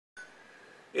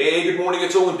Hey, good morning,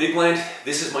 it's Owen, Bigland.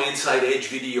 This is my Inside Edge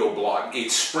video blog.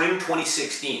 It's spring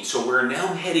 2016, so we're now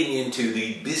heading into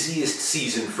the busiest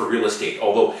season for real estate,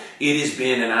 although it has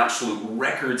been an absolute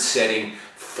record-setting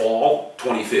fall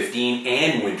 2015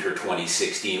 and winter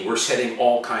 2016. We're setting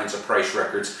all kinds of price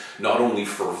records, not only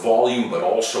for volume, but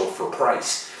also for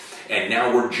price. And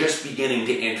now we're just beginning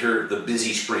to enter the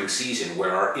busy spring season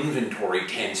where our inventory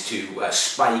tends to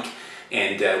spike,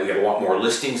 and we have a lot more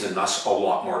listings and thus a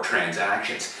lot more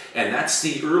transactions. And that's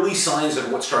the early signs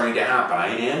of what's starting to happen.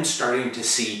 I am starting to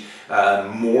see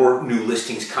more new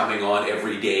listings coming on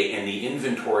every day and the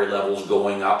inventory levels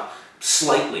going up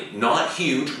slightly. Not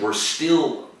huge. We're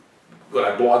still, what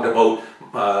I blogged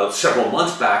about several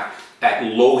months back, at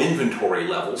low inventory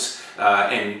levels.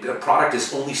 And the product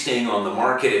is only staying on the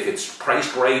market if it's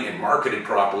priced right and marketed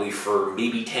properly for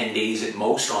maybe 10 days at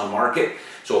most on market.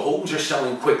 So homes are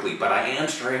selling quickly, but I am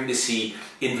starting to see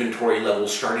inventory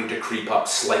levels starting to creep up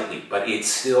slightly, but it's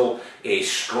still a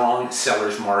strong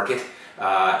seller's market,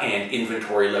 and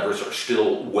inventory levels are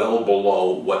still well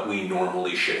below what we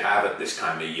normally should have at this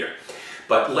time of year.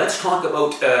 But let's talk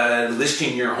about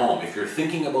listing your home. If you're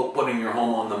thinking about putting your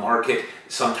home on the market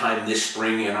sometime this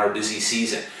spring in our busy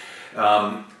season,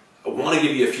 I want to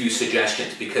give you a few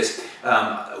suggestions because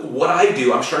what I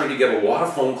do, I'm starting to get a lot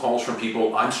of phone calls from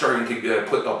people. I'm starting to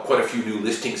put up quite a few new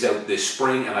listings out this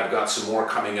spring, and I've got some more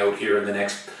coming out here in the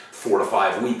next 4 to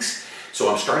 5 weeks. So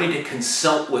I'm starting to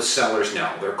consult with sellers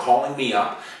now. They're calling me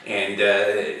up and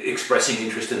expressing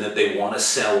interest in that they want to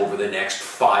sell over the next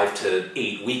 5 to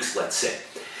 8 weeks, let's say.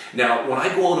 Now, when I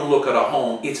go out and look at a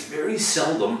home, it's very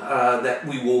seldom that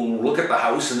we will look at the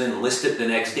house and then list it the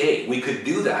next day. We could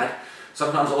do that.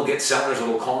 Sometimes I'll get sellers that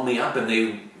will call me up and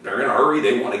they're in a hurry.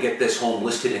 They want to get this home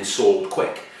listed and sold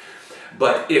quick.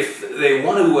 But if they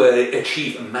want to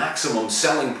achieve maximum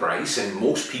selling price, and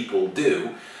most people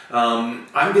do,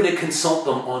 I'm going to consult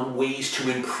them on ways to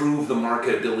improve the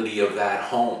marketability of that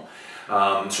home.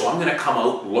 So I'm going to come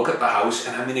out, look at the house,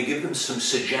 and I'm going to give them some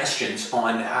suggestions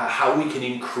on how we can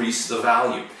increase the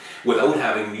value without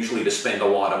having usually to spend a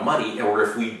lot of money, or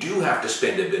if we do have to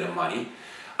spend a bit of money,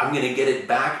 I'm going to get it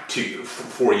back to you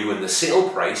for you in the sale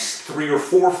price 3 or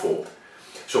 4-fold.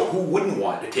 So who wouldn't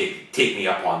want to take me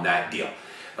up on that deal?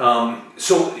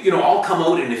 So, you know, I'll come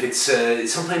out, and if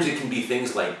it's, sometimes it can be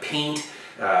things like paint,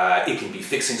 it can be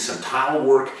fixing some tile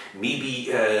work, maybe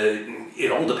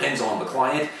it all depends on the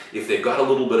client. If they've got a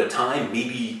little bit of time,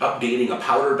 maybe updating a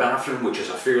powder bathroom, which is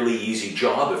a fairly easy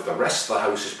job. If the rest of the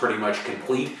house is pretty much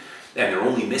complete and they're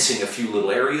only missing a few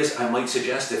little areas, I might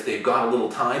suggest if they've got a little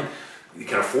time, you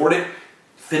can afford it,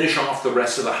 finish off the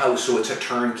rest of the house so it's a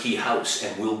turnkey house,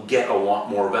 and we'll get a lot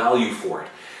more value for it.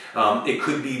 It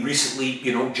could be recently,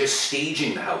 you know, just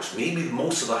staging the house. Maybe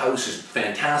most of the house is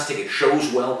fantastic, it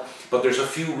shows well, but there's a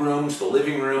few rooms, the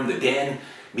living room, the den,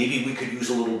 maybe we could use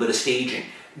a little bit of staging.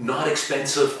 Not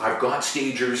expensive. I've got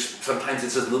stagers. Sometimes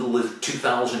it's as little as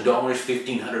 $2,000,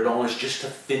 $1,500 just to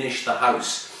finish the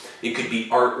house. It could be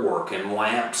artwork and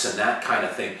lamps and that kind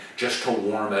of thing just to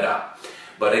warm it up.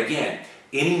 But again,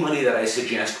 any money that I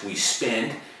suggest we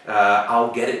spend,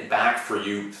 I'll get it back for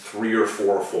you 3 or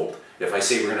 4-fold. If I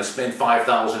say we're going to spend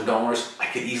 $5,000, I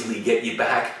could easily get you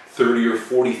back $30,000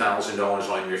 or $40,000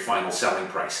 on your final selling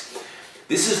price.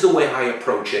 This is the way I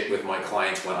approach it with my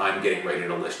clients when I'm getting ready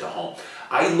to list a home.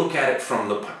 I look at it from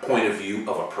the point of view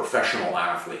of a professional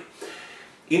athlete.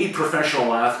 Any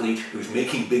professional athlete who's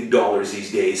making big dollars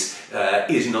these days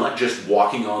is not just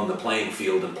walking on the playing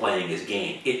field and playing his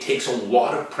game. It takes a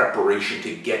lot of preparation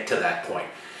to get to that point.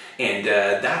 And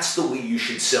that's the way you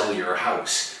should sell your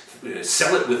house.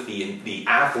 Sell it with the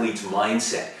athlete's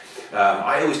mindset.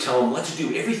 I always tell them, let's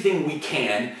do everything we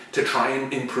can to try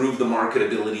and improve the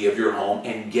marketability of your home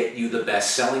and get you the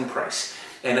best selling price.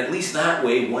 And at least that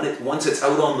way, once it's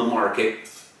out on the market,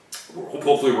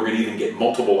 hopefully we're going to even get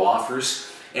multiple offers,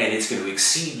 and it's going to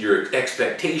exceed your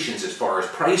expectations as far as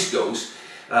price goes,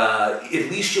 at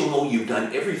least you'll know you've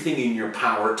done everything in your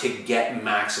power to get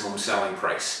maximum selling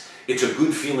price. It's a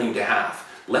good feeling to have.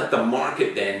 Let the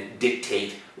market then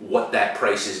dictate what that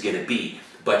price is going to be.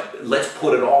 But let's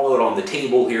put it all out on the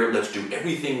table here. Let's do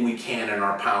everything we can in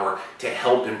our power to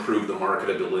help improve the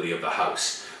marketability of the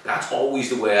house. That's always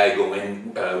the way I go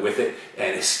in with it,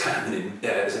 and it's kind of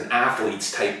as an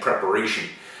athlete's type preparation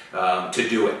to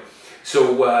do it.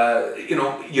 So, you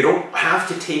know, you don't have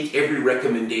to take every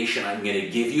recommendation I'm going to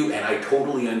give you, and I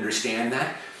totally understand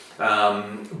that.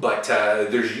 But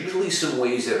there's usually some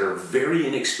ways that are very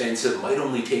inexpensive, might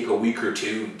only take a week or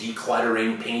two,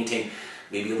 decluttering, painting,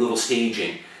 maybe a little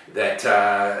staging, that,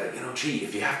 you know, gee,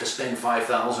 if you have to spend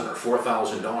 $5,000 or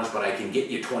 $4,000, but I can get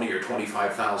you $20,000 or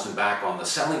 $25,000 back on the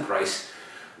selling price,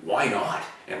 why not?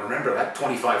 And remember, that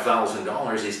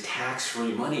 $25,000 is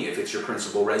tax-free money if it's your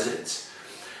principal residence.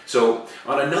 So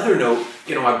on another note,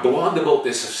 I blogged about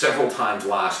this several times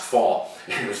last fall,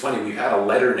 and it was funny, we've had a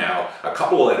letter now, a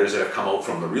couple of letters that have come out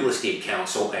from the Real Estate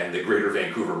Council and the Greater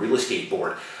Vancouver Real Estate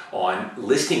Board on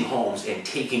listing homes and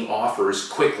taking offers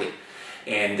quickly.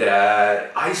 And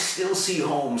I still see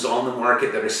homes on the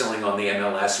market that are selling on the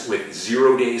MLS with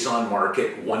 0 days on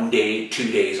market, 1 day,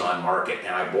 2 days on market.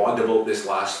 And I blogged about this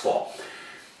last fall.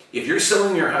 If you're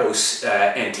selling your house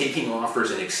and taking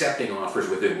offers and accepting offers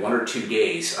within 1 or 2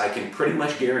 days, I can pretty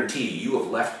much guarantee you have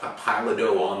left a pile of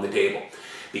dough on the table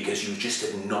because you just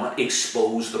have not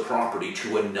exposed the property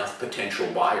to enough potential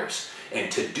buyers.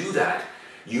 And to do that,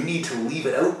 you need to leave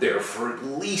it out there for at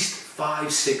least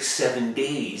 5, 6, 7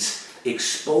 days,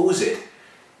 expose it,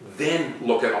 then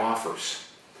look at offers.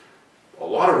 A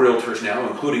lot of realtors now,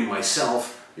 including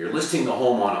myself, you're listing the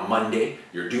home on a Monday,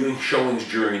 you're doing showings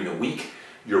during the week,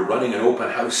 you're running an open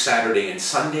house Saturday and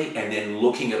Sunday, and then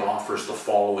looking at offers the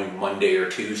following Monday or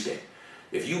Tuesday.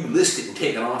 If you list it and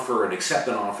take an offer and accept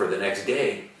an offer the next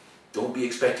day, don't be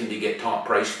expecting to get top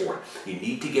price for it. You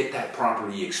need to get that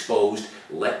property exposed,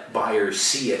 let buyers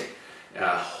see it,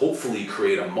 hopefully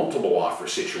create a multiple offer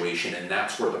situation, and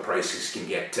that's where the prices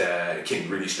can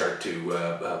really start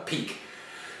to peak.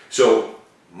 So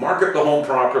market the home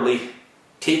properly,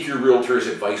 take your realtor's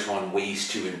advice on ways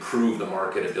to improve the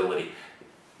marketability.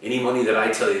 Any money that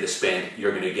I tell you to spend,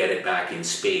 you're going to get it back in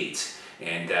spades.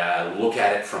 And look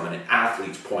at it from an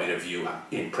athlete's point of view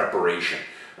in preparation.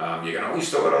 You can always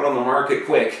throw it out on the market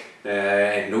quick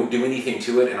and don't do anything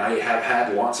to it. And I have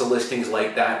had lots of listings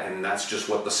like that, and that's just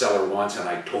what the seller wants, and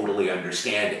I totally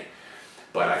understand it.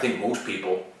 But I think most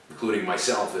people, including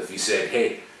myself, if you said,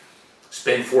 hey,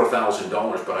 spend $4,000,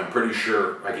 but I'm pretty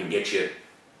sure I can get you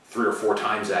 3 or 4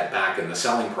 times that back in the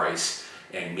selling price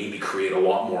and maybe create a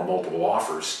lot more multiple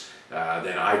offers,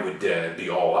 then I would be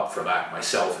all up for that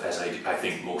myself, as I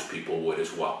think most people would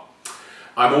as well.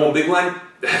 I'm Owen Bigland.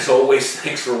 As always,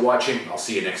 thanks for watching. I'll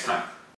see you next time.